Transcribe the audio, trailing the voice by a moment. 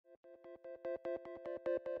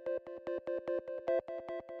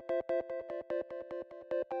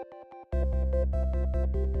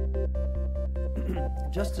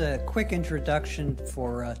Just a quick introduction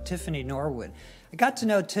for Tiffany Norwood. I got to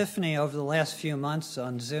know Tiffany over the last few months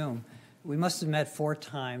on Zoom. We must have met 4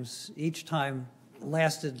 times. Each time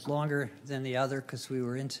lasted longer than the other because we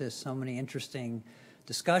were into so many interesting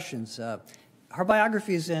discussions. Her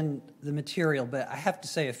biography is in the material, but I have to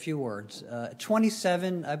say a few words. At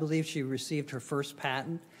 27, I believe she received her first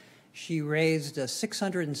patent. She raised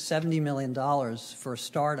 $670 million for a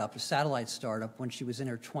startup, a satellite startup, when she was in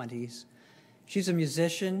her 20s. She's a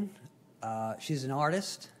musician, she's an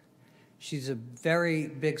artist, she's a very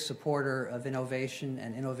big supporter of innovation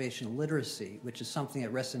and innovation literacy, which is something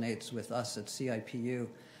that resonates with us at CIPU.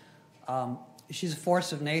 She's a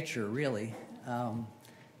force of nature, really,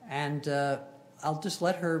 and I'll just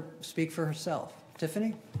let her speak for herself.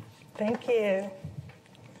 Tiffany? Thank you.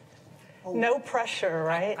 No pressure,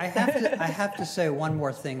 right? I have to say one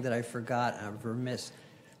more thing that I forgot, I'm remiss.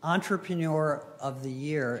 Entrepreneur of the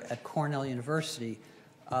Year at Cornell University.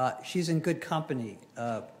 She's in good company.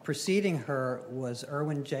 Preceding her was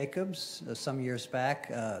Irwin Jacobs, some years back,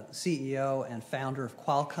 CEO and founder of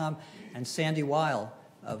Qualcomm, and Sandy Weil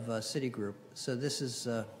of Citigroup. So this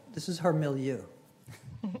is her milieu.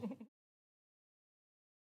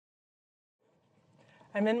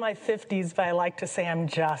 I'm in my 50s, but I like to say I'm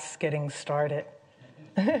just getting started.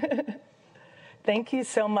 Thank you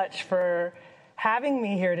so much for having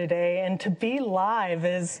me here today, and to be live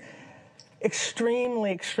is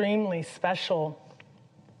extremely, extremely special.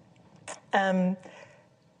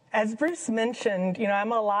 As Bruce mentioned,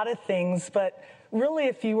 I'm a lot of things, but really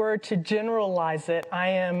if you were to generalize it, I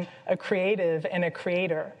am a creative and a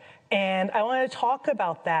creator. And I want to talk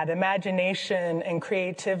about that, imagination and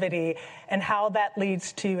creativity, and how that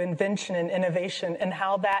leads to invention and innovation, and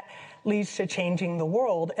how that leads to changing the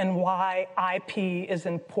world, and why IP is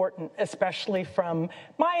important, especially from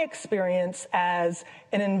my experience as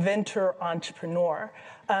an inventor entrepreneur,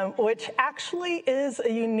 which actually is a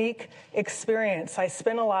unique experience. I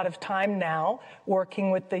spend a lot of time now working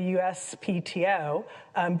with the USPTO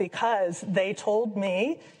because they told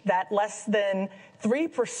me that less than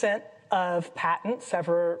 3% of patents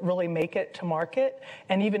ever really make it to market,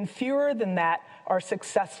 and even fewer than that are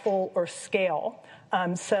successful or scale.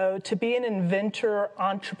 So to be an inventor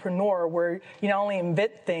entrepreneur, where you not only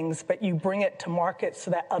invent things, but you bring it to market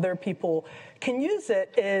so that other people can use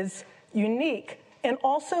it, is unique and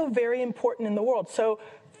also very important in the world. So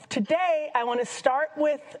today, I want to start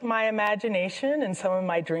with my imagination and some of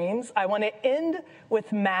my dreams. I want to end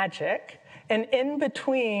with magic, and in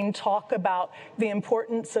between, talk about the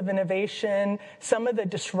importance of innovation, some of the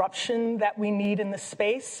disruption that we need in the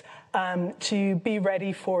space to be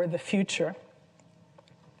ready for the future.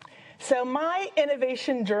 So my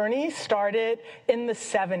innovation journey started in the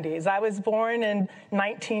 70s. I was born in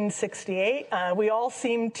 1968. We all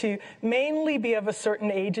seem to mainly be of a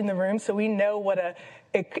certain age in the room, so we know what an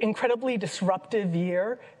incredibly disruptive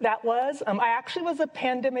year that was. I actually was a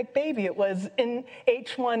pandemic baby. It was in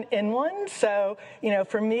H1N1, so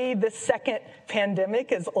for me, this second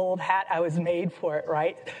pandemic is old hat. I was made for it,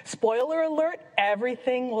 right? Spoiler alert,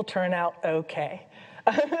 everything will turn out okay.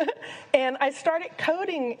 And I started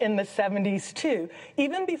coding in the 70s, too.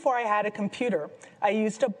 Even before I had a computer, I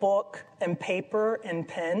used a book and paper and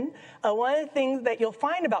pen. One of the things that you'll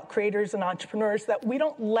find about creators and entrepreneurs that we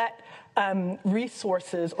don't let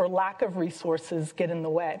resources or lack of resources get in the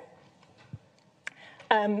way.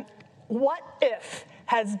 What if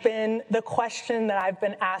has been the question that I've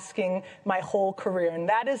been asking my whole career, and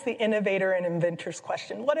that is the innovator and inventor's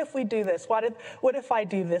question. What if we do this? What if I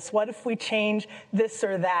do this? What if we change this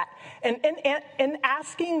or that? And in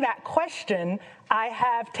asking that question, I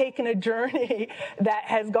have taken a journey that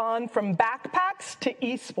has gone from backpacks to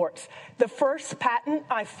esports. The first patent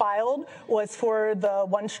I filed was for the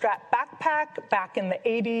one-strap backpack back in the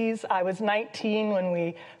 80s. I was 19 when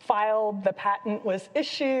we filed. The patent was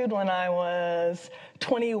issued when I was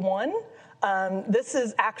 21. This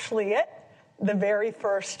is actually it, the very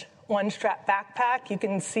first one-strap backpack. You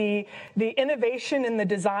can see the innovation in the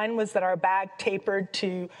design was that our bag tapered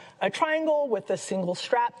to a triangle with a single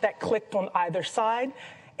strap that clicked on either side.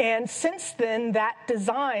 And since then, that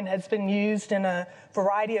design has been used in a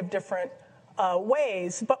variety of different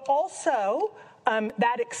ways, but also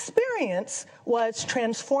that experience was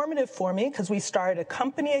transformative for me because we started a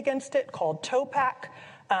company against it called Topac,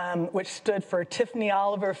 which stood for Tiffany,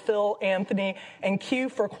 Oliver, Phil, Anthony, and Q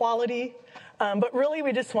for quality. But really,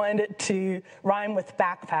 we just wanted it to rhyme with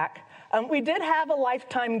backpack. We did have a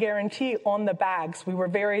lifetime guarantee on the bags. We were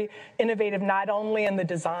very innovative, not only in the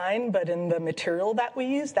design, but in the material that we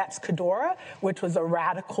used. That's Kedora, which was a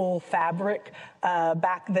radical fabric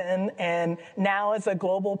back then. And now as a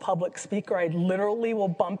global public speaker, I literally will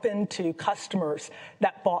bump into customers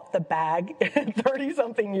that bought the bag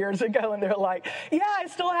 30-something years ago, and they're like, yeah, I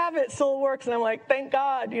still have it, still works. And I'm like, thank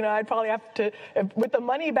God. I'd probably have to, with the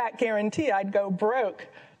money-back guarantee, I'd go broke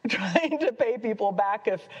trying to pay people back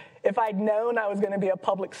if I'd known I was going to be a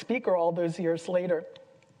public speaker all those years later.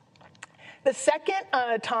 The second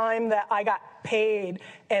time that I got paid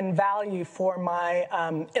in value for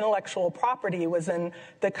my intellectual property was in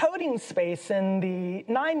the coding space. In the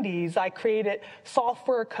 90s, I created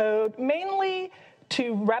software code mainly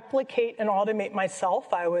to replicate and automate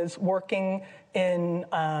myself. I was working in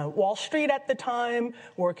Wall Street at the time,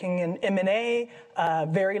 working in M&A,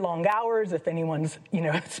 very long hours. If anyone's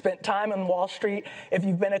spent time on Wall Street, if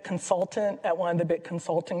you've been a consultant at one of the big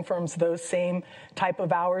consulting firms, those same type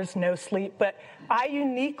of hours, no sleep. But I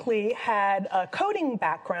uniquely had a coding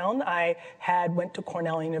background. I went to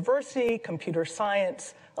Cornell University, computer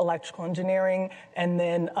science, electrical engineering, and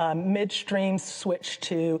then midstream switched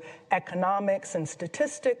to economics and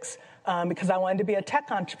statistics because I wanted to be a tech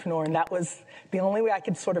entrepreneur, and that was the only way I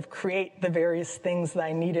could sort of create the various things that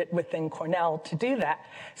I needed within Cornell to do that.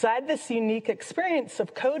 So I had this unique experience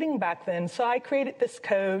of coding back then, so I created this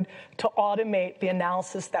code to automate the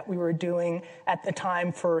analysis that we were doing at the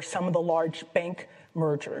time for some of the large bank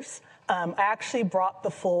mergers. I actually brought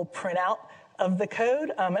the full printout of the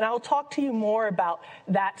code, and I'll talk to you more about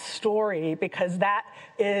that story because that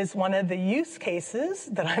is one of the use cases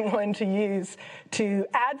that I'm going to use to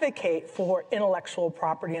advocate for intellectual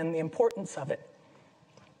property and the importance of it.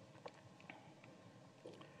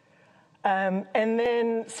 And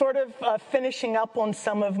then sort of finishing up on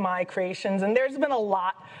some of my creations, and there's been a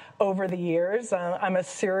lot over the years. I'm a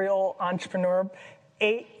serial entrepreneur,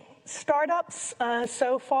 8 startups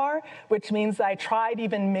so far, which means I tried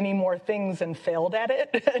even many more things and failed at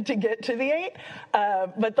it to get to the 8.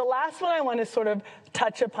 But the last one I want to sort of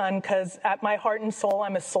touch upon, because at my heart and soul,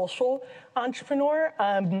 I'm a social entrepreneur,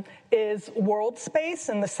 is World Space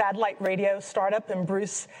and the satellite radio startup. And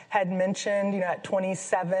Bruce had mentioned, at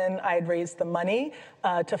 27, I had raised the money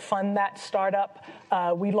to fund that startup.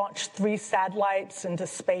 We launched 3 satellites into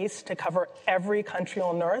space to cover every country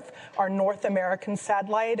on Earth. Our North American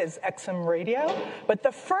satellite is XM Radio. But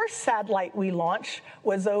the first satellite we launched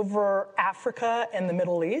was over Africa and the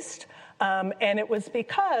Middle East. And it was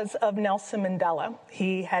because of Nelson Mandela.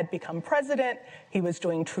 He had become president. He was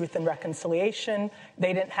doing Truth and Reconciliation.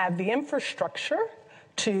 They didn't have the infrastructure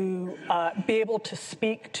to be able to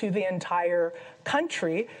speak to the entire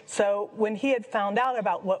country. So when he had found out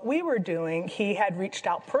about what we were doing, he had reached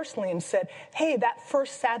out personally and said, hey, that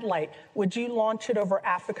first satellite, would you launch it over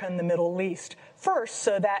Africa and the Middle East first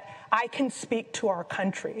so that I can speak to our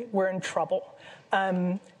country? We're in trouble.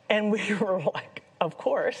 And we were like, of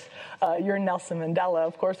course, you're Nelson Mandela.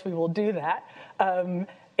 Of course, we will do that.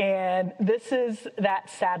 And this is that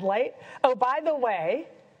satellite. Oh, by the way,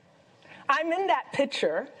 I'm in that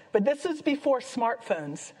picture, but this is before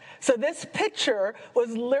smartphones. So this picture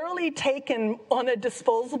was literally taken on a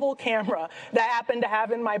disposable camera that I happened to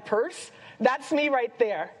have in my purse. That's me right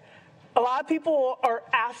there. A lot of people are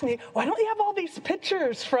asking me, why don't you have all these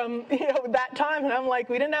pictures from that time? And I'm like,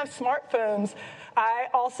 we didn't have smartphones. I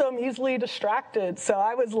also am easily distracted, so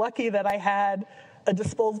I was lucky that I had a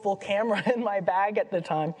disposable camera in my bag at the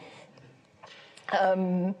time.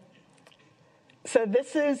 So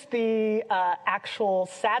this is the actual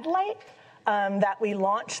satellite that we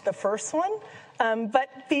launched, the first one. But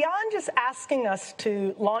beyond just asking us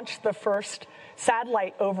to launch the first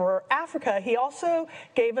satellite over Africa, he also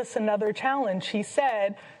gave us another challenge. He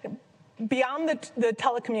said, beyond the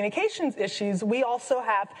telecommunications issues, we also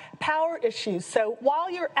have power issues. So while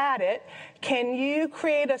you're at it, can you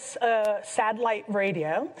create a satellite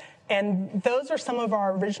radio? And those are some of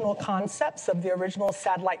our original concepts of the original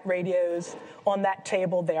satellite radios on that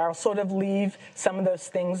table there. I'll sort of leave some of those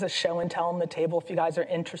things as show and tell on the table if you guys are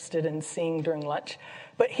interested in seeing during lunch.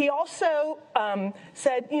 But he also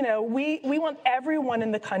said, we want everyone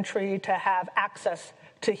in the country to have access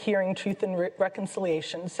to hearing, truth, and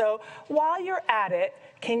reconciliation. So while you're at it,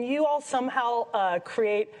 can you all somehow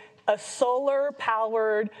create a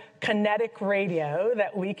solar-powered kinetic radio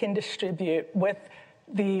that we can distribute with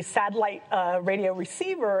the satellite radio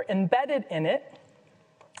receiver embedded in it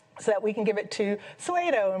so that we can give it to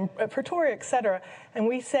Soweto and Pretoria, et cetera? And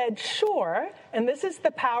we said, sure. And this is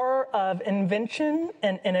the power of invention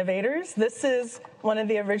and innovators. This is one of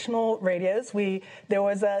the original radios. There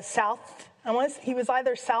was a South he was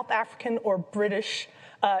either South African or British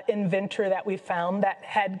inventor that we found that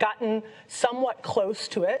had gotten somewhat close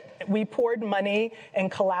to it. We poured money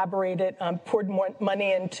and collaborated, poured more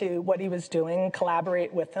money into what he was doing,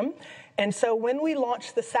 collaborate with him. And so when we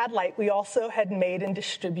launched the satellite, we also had made and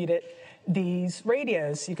distributed these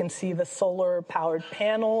radios. You can see the solar-powered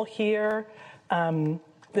panel here.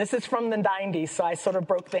 This is from the 90s, so I sort of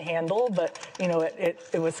broke the handle, but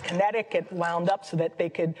it was kinetic. It wound up so that they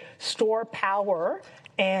could store power,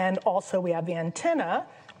 and also we have the antenna,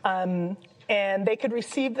 and they could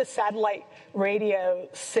receive the satellite radio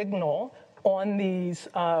signal on these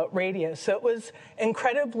radios. So it was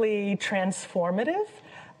incredibly transformative.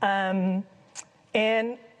 And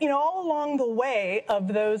all along the way of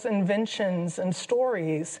those inventions and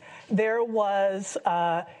stories, there was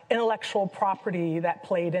intellectual property that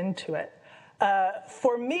played into it.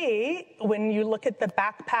 For me, when you look at the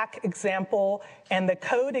backpack example and the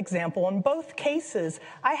code example, in both cases,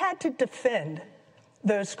 I had to defend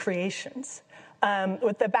those creations.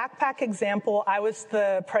 With the backpack example, I was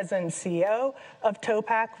the president and CEO of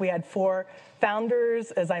Topac. We had 4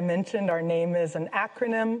 founders. As I mentioned, our name is an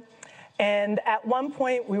acronym. And at one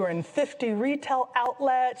point, we were in 50 retail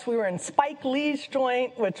outlets. We were in Spike Lee's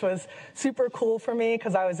joint, which was super cool for me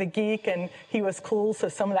because I was a geek and he was cool, so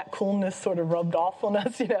some of that coolness sort of rubbed off on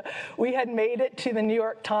us. We had made it to the New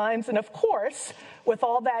York Times. And of course, with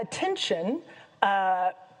all that attention,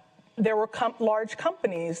 there were large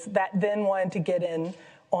companies that then wanted to get in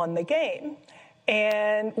on the game.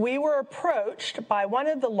 And we were approached by one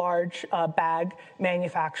of the large bag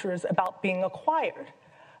manufacturers about being acquired.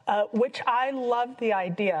 Which I loved the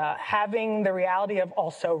idea, having the reality of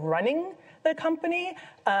also running the company.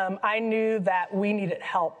 I knew that we needed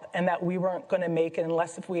help and that we weren't going to make it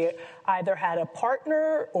unless if we either had a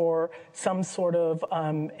partner or some sort of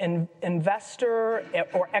investor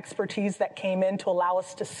or expertise that came in to allow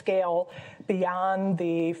us to scale beyond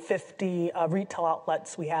the 50 retail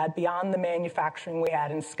outlets we had, beyond the manufacturing we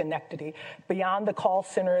had in Schenectady, beyond the call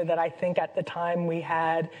center that I think at the time we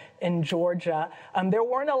had in Georgia. There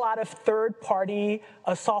weren't a lot of third-party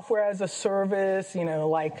software as a service,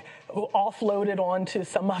 like offloaded onto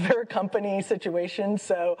some other company situation.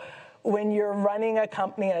 So when you're running a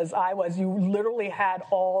company, as I was, you literally had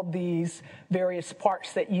all these various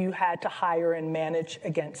parts that you had to hire and manage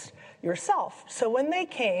against yourself. So when they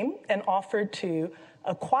came and offered to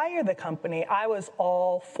acquire the company, I was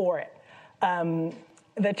all for it.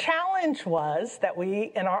 The challenge was that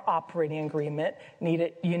we, in our operating agreement,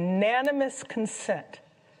 needed unanimous consent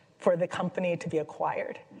for the company to be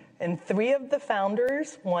acquired. And 3 of the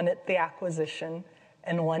founders wanted the acquisition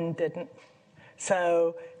and 1 didn't.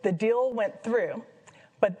 So the deal went through,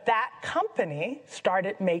 but that company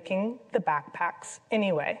started making the backpacks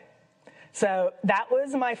anyway. So that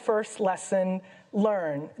was my first lesson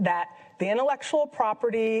learned, that the intellectual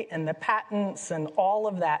property and the patents and all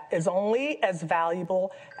of that is only as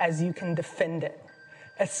valuable as you can defend it,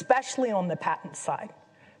 especially on the patent side.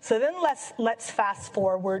 So then let's fast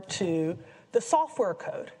forward to the software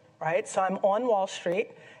code, right? So I'm on Wall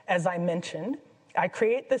Street, as I mentioned. I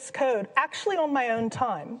create this code actually on my own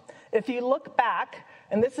time. If you look back,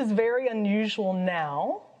 and this is very unusual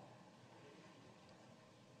now.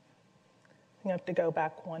 You have to go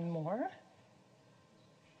back one more.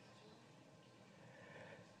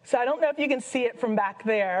 So I don't know if you can see it from back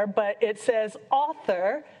there, but it says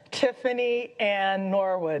author Tiffany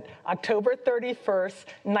Norwood, October 31st,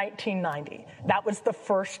 1990. That was the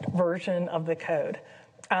first version of the code.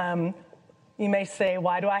 You may say,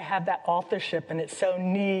 why do I have that authorship and it's so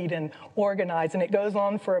neat and organized and it goes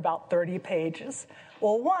on for about 30 pages?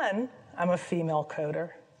 Well, 1, I'm a female coder.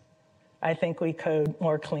 I think we code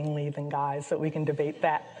more cleanly than guys, so we can debate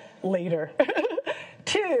that later.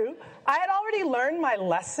 2, I had already learned my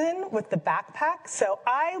lesson with the backpack, so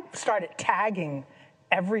I started tagging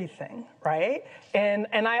everything, right? And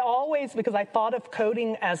I always, because I thought of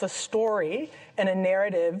coding as a story and a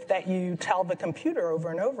narrative that you tell the computer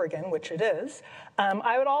over and over again, which it is,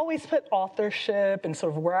 I would always put authorship and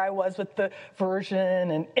sort of where I was with the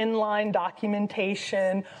version and inline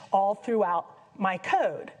documentation all throughout my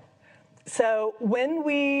code. So when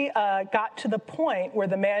we got to the point where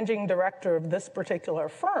the managing director of this particular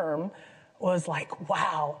firm was like,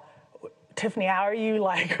 wow, Tiffany, how are you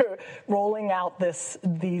rolling out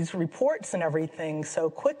these reports and everything so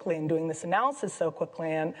quickly and doing this analysis so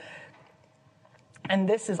quickly? And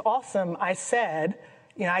this is awesome. I said,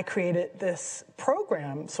 I created this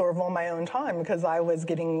program sort of on my own time because I was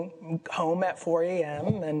getting home at 4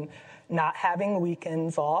 a.m. and not having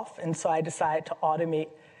weekends off. And so I decided to automate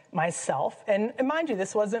myself. And mind you,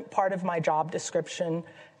 this wasn't part of my job description.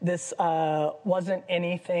 This wasn't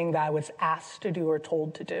anything that I was asked to do or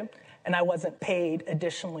told to do. And I wasn't paid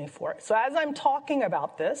additionally for it. So as I'm talking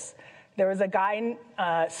about this, there was a guy,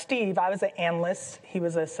 Steve, I was an analyst, he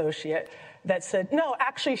was an associate, that said, no,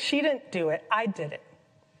 actually, she didn't do it, I did it.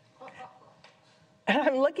 And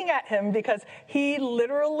I'm looking at him because he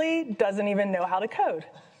literally doesn't even know how to code.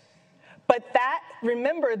 But that,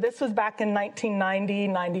 remember, this was back in 1990,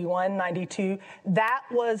 91, 92. That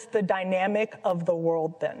was the dynamic of the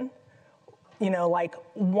world then. You know, like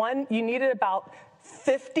you needed about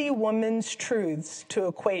 50 women's truths to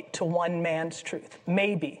equate to one man's truth.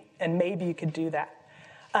 Maybe, and maybe you could do that.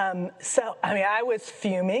 So, I mean, I was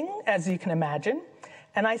fuming, as you can imagine.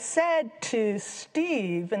 And I said to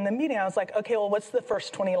Steve in the meeting, I was like, okay, well, what's the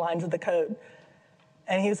first 20 lines of the code?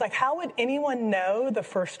 And he was like, how would anyone know the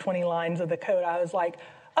first 20 lines of the code? I was like,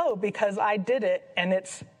 oh, because I did it, and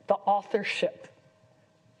it's the authorship.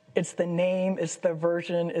 It's the name, it's the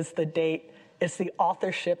version, it's the date, it's the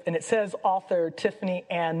authorship, and it says author Tiffany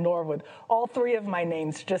Ann Norwood. All three of my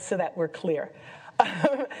names, just so that we're clear.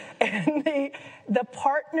 And the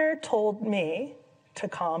partner told me to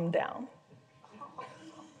calm down.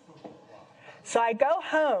 So I go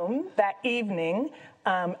home that evening,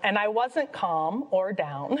 and I wasn't calm or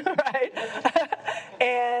down, right?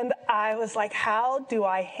 And I was like, how do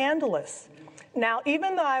I handle this? Now,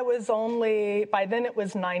 even though I was by then it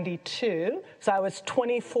was 92, so I was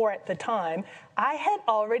 24 at the time, I had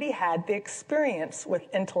already had the experience with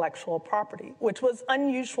intellectual property, which was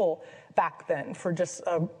unusual back then for just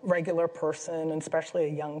a regular person, and especially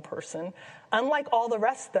a young person. Unlike all the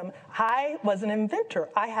rest of them, I was an inventor.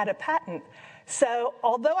 I had a patent. So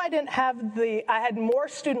although I didn't have I had more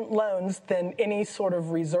student loans than any sort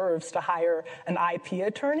of reserves to hire an IP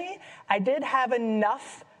attorney, I did have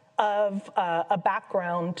enough of a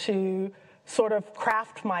background to sort of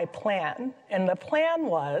craft my plan. And the plan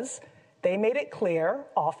was, they made it clear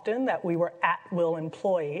often that we were at-will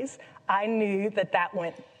employees. I knew that that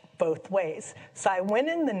went both ways. So I went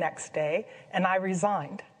in the next day and I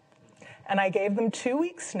resigned. And I gave them 2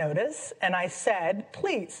 weeks' notice, and I said,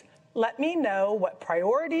 please, let me know what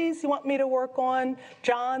priorities you want me to work on,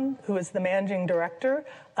 John, who is the managing director,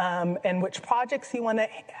 and which projects you want to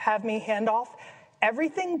have me hand off.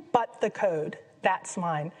 Everything but the code, that's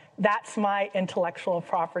mine. That's my intellectual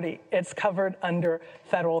property. It's covered under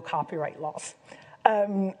federal copyright laws.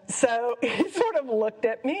 So he sort of looked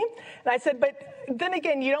at me, and I said, but then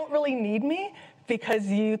again, you don't really need me because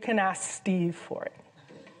you can ask Steve for it.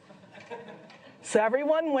 So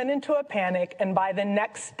everyone went into a panic, and by the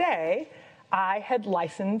next day, I had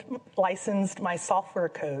licensed my software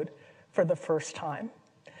code for the first time.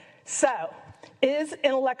 So, is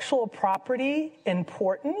intellectual property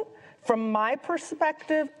important? From my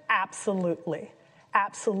perspective, absolutely.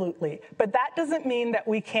 Absolutely. But that doesn't mean that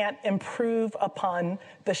we can't improve upon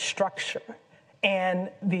the structure and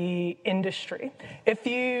the industry. If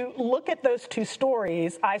you look at those two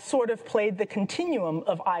stories, I sort of played the continuum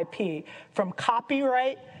of IP from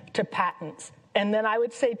copyright to patents. And then I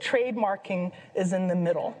would say trademarking is in the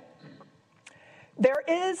middle. There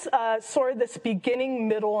is sort of this beginning,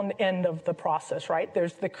 middle, and end of the process, right?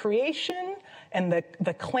 There's the creation and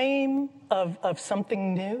the claim of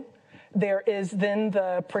something new. There is then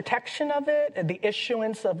the protection of it, the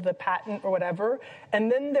issuance of the patent or whatever,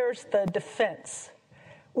 and then there's the defense.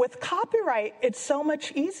 With copyright, it's so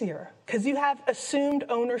much easier because you have assumed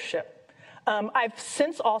ownership. I've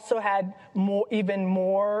since also had even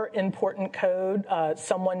more important code.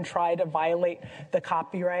 Someone tried to violate the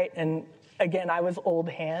copyright, and again, I was old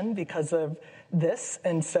hand because of this,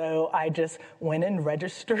 and so I just went and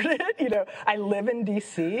registered it. You know, I live in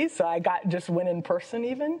DC, so I just went in person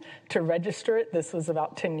even to register it. This was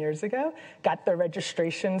about 10 years ago. Got the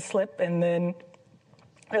registration slip, and then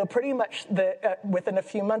pretty much within a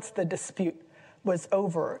few months, the dispute was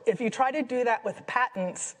over. If you try to do that with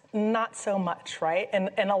patents, not so much, right? And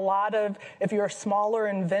a lot of, if you're a smaller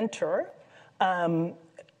inventor,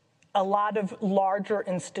 a lot of larger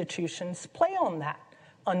institutions play on that,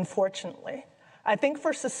 unfortunately. I think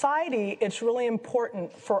for society, it's really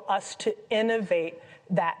important for us to innovate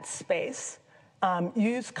that space.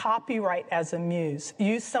 Use copyright as a muse.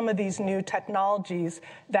 Use some of these new technologies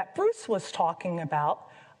that Bruce was talking about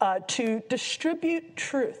to distribute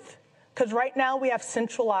truth. Because right now we have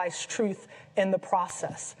centralized truth in the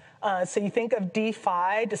process. So you think of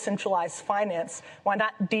DeFi, decentralized finance. Why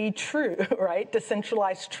not D-True, right?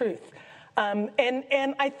 Decentralized truth.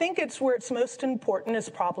 And I think it's where it's most important is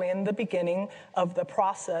probably in the beginning of the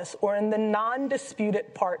process or in the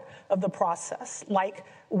non-disputed part of the process, like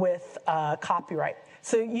with copyright.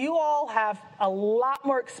 So you all have a lot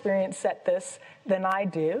more experience at this than I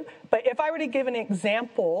do. But if I were to give an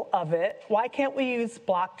example of it, why can't we use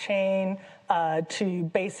blockchain to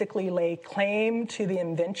basically lay claim to the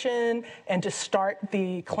invention and to start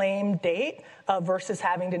the claim date versus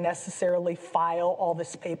having to necessarily file all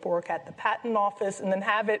this paperwork at the patent office and then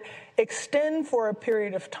have it extend for a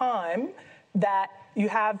period of time that you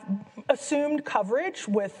have assumed coverage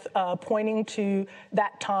with pointing to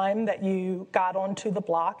that time that you got onto the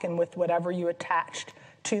block and with whatever you attached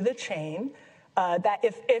to the chain, that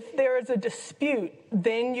if there is a dispute,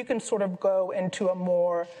 then you can sort of go into a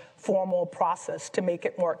more formal process to make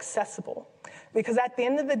it more accessible. Because at the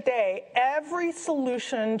end of the day, every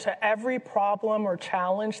solution to every problem or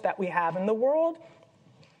challenge that we have in the world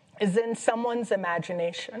is in someone's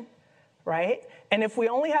imagination, right? And if we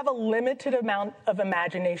only have a limited amount of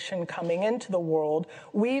imagination coming into the world,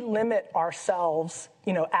 we limit ourselves,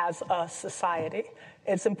 as a society.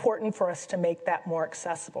 It's important for us to make that more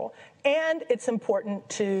accessible. And it's important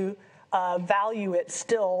to value it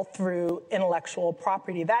still through intellectual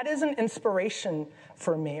property. That is an inspiration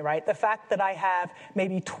for me, right? The fact that I have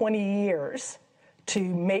maybe 20 years to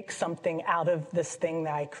make something out of this thing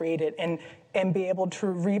that I created and be able to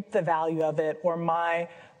reap the value of it, or my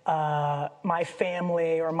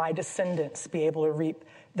family or my descendants be able to reap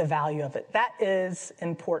the value of it. That is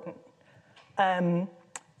important.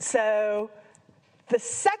 So the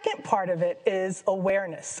second part of it is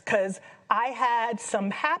awareness, because I had some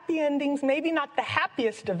happy endings, maybe not the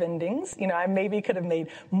happiest of endings. I maybe could have made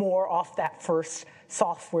more off that first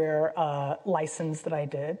software license that I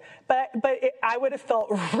did. But I would have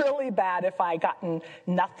felt really bad if I gotten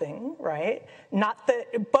nothing, right?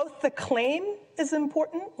 Both the claim is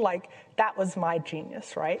important, like that was my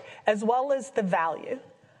genius, right? As well as the value.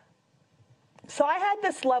 So I had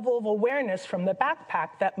this level of awareness from the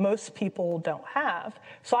backpack that most people don't have.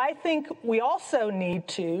 So I think we also need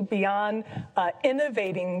to, beyond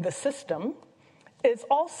innovating the system, is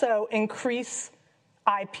also increase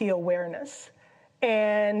IP awareness.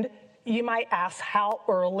 And you might ask, how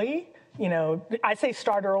early? I say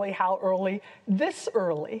start early, how early? This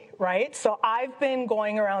early, right? So I've been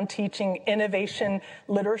going around teaching innovation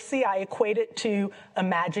literacy. I equate it to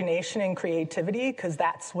imagination and creativity because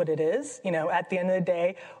that's what it is. At the end of the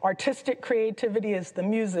day, artistic creativity is the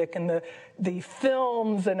music and the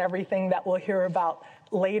films and everything that we'll hear about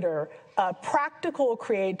later. Practical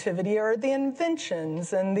creativity are the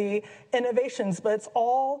inventions and the innovations, but it's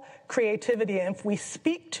all creativity. And if we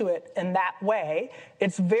speak to it in that way,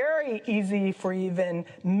 it's very easy for even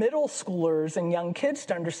middle schoolers and young kids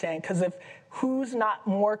to understand, because who's not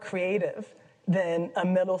more creative than a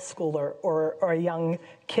middle schooler or a young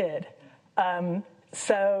kid?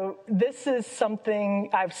 So this is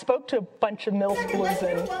something, I've spoke to a bunch of middle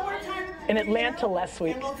schoolers in Atlanta last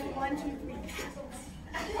week. And we'll do 1, 2, 3.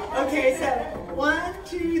 Okay, so 1,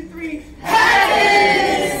 2, 3.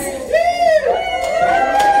 Hey!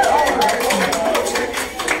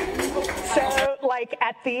 So,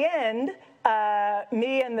 at the end,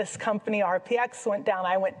 me and this company, RPX, went down.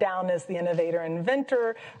 I went down as the innovator and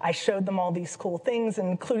inventor. I showed them all these cool things,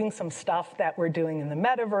 including some stuff that we're doing in the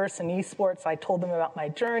metaverse and esports. I told them about my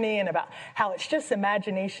journey and about how it's just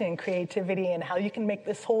imagination and creativity and how you can make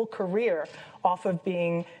this whole career off of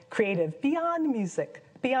being creative beyond music,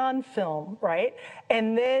 beyond film, right?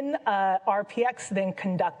 And then RPX then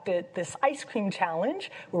conducted this ice cream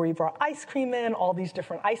challenge where we brought ice cream in, all these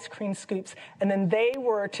different ice cream scoops, and then they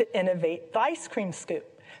were to innovate the ice cream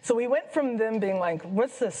scoop. So we went from them being like,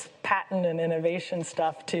 what's this patent and innovation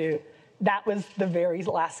stuff, to that was the very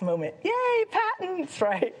last moment. Yay, patents,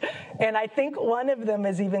 right? And I think one of them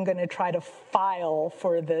is even going to try to file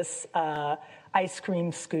for this ice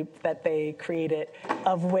cream scoop that they created,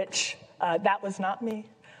 of which that was not me,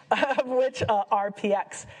 of which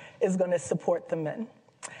RPX is going to support them in.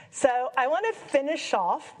 So I want to finish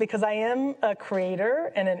off, because I am a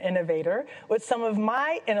creator and an innovator, with some of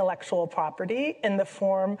my intellectual property in the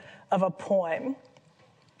form of a poem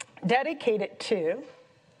dedicated to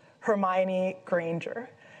Hermione Granger.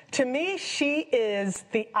 To me, she is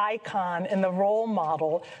the icon and the role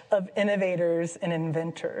model of innovators and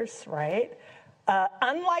inventors, right?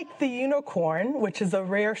 Unlike the unicorn, which is a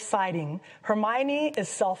rare sighting, Hermione is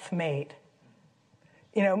self-made.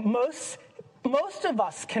 Most of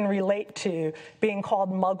us can relate to being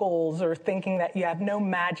called muggles or thinking that you have no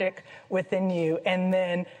magic within you, and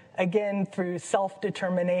then again through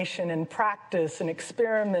self-determination and practice and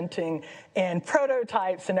experimenting and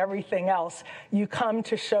prototypes and everything else, you come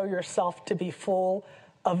to show yourself to be full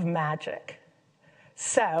of magic.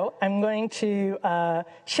 So I'm going to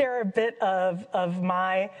share a bit of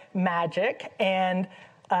my magic and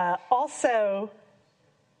also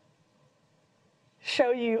show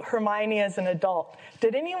you Hermione as an adult.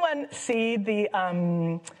 Did anyone see the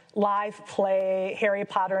live play Harry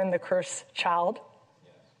Potter and the Cursed Child?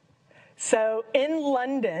 So in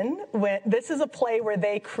London, this is a play where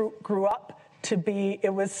they grew up to be, it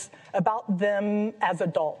was about them as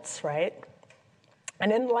adults, right?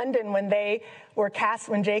 And in London, when they were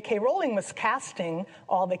when J.K. Rowling was casting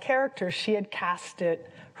all the characters, she had casted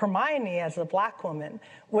Hermione as a black woman,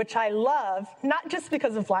 which I love, not just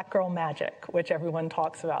because of black girl magic, which everyone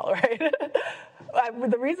talks about, right?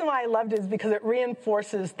 The reason why I loved it is because it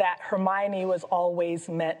reinforces that Hermione was always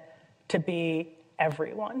meant to be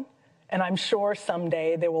everyone. And I'm sure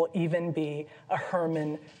someday there will even be a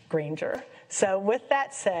Herman Granger. So with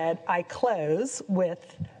that said, I close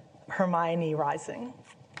with Hermione rising.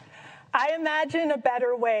 I imagine a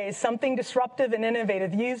better way, something disruptive and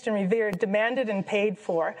innovative, used and revered, demanded and paid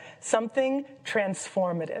for, something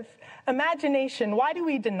transformative. Imagination, why do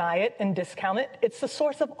we deny it and discount it? It's the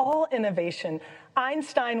source of all innovation.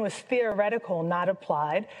 Einstein was theoretical, not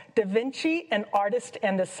applied. Da Vinci, an artist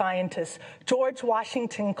and a scientist. George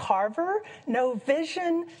Washington Carver, no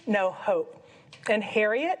vision, no hope. And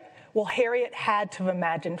Harriet? Well, Harriet had to have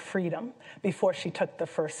imagined freedom before she took the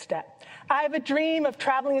first step. I have a dream of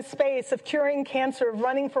traveling in space, of curing cancer, of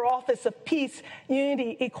running for office, of peace,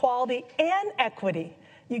 unity, equality, and equity.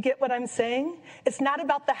 You get what I'm saying? It's not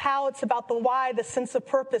about the how, it's about the why, the sense of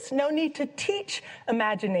purpose. No need to teach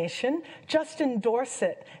imagination, just endorse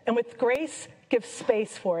it. And with grace, give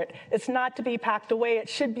space for it. It's not to be packed away. It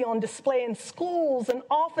should be on display in schools and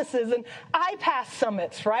offices and IPAS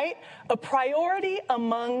summits, right? A priority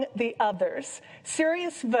among the others.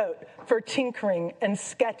 Serious vote for tinkering and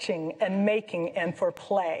sketching and making and for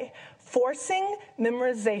play. Forcing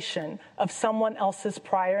memorization of someone else's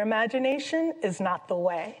prior imagination is not the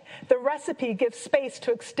way. The recipe gives space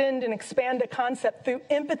to extend and expand a concept through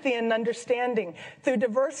empathy and understanding, through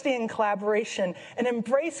diversity and collaboration, an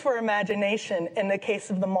embrace for imagination in the case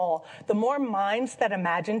of them all. The more minds that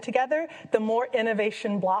imagine together, the more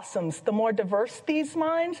innovation blossoms. The more diverse these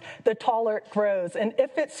minds, the taller it grows. And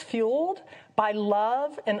if it's fueled by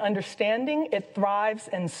love and understanding, it thrives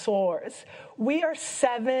and soars. We are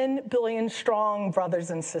 7 billion strong,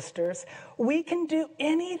 brothers and sisters. We can do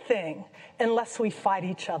anything unless we fight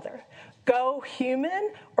each other. Go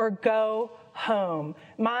human or go home.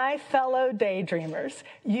 My fellow daydreamers,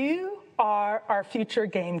 you are our future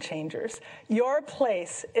game changers. Your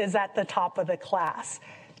place is at the top of the class.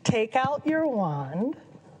 Take out your wand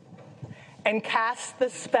and cast the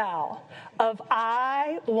spell of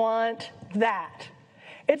I want that.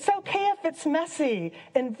 It's okay if it's messy.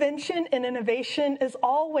 Invention and innovation is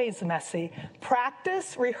always messy.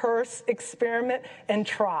 Practice, rehearse, experiment, and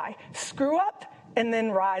try. Screw up and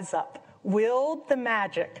then rise up. Wield the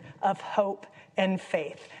magic of hope and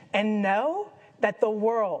faith. And know that the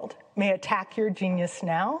world may attack your genius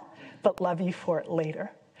now, but love you for it later.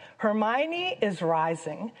 Hermione is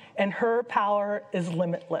rising, and her power is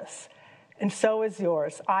limitless. And so is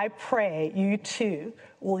yours. I pray you too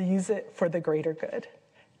will use it for the greater good.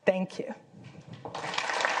 Thank you.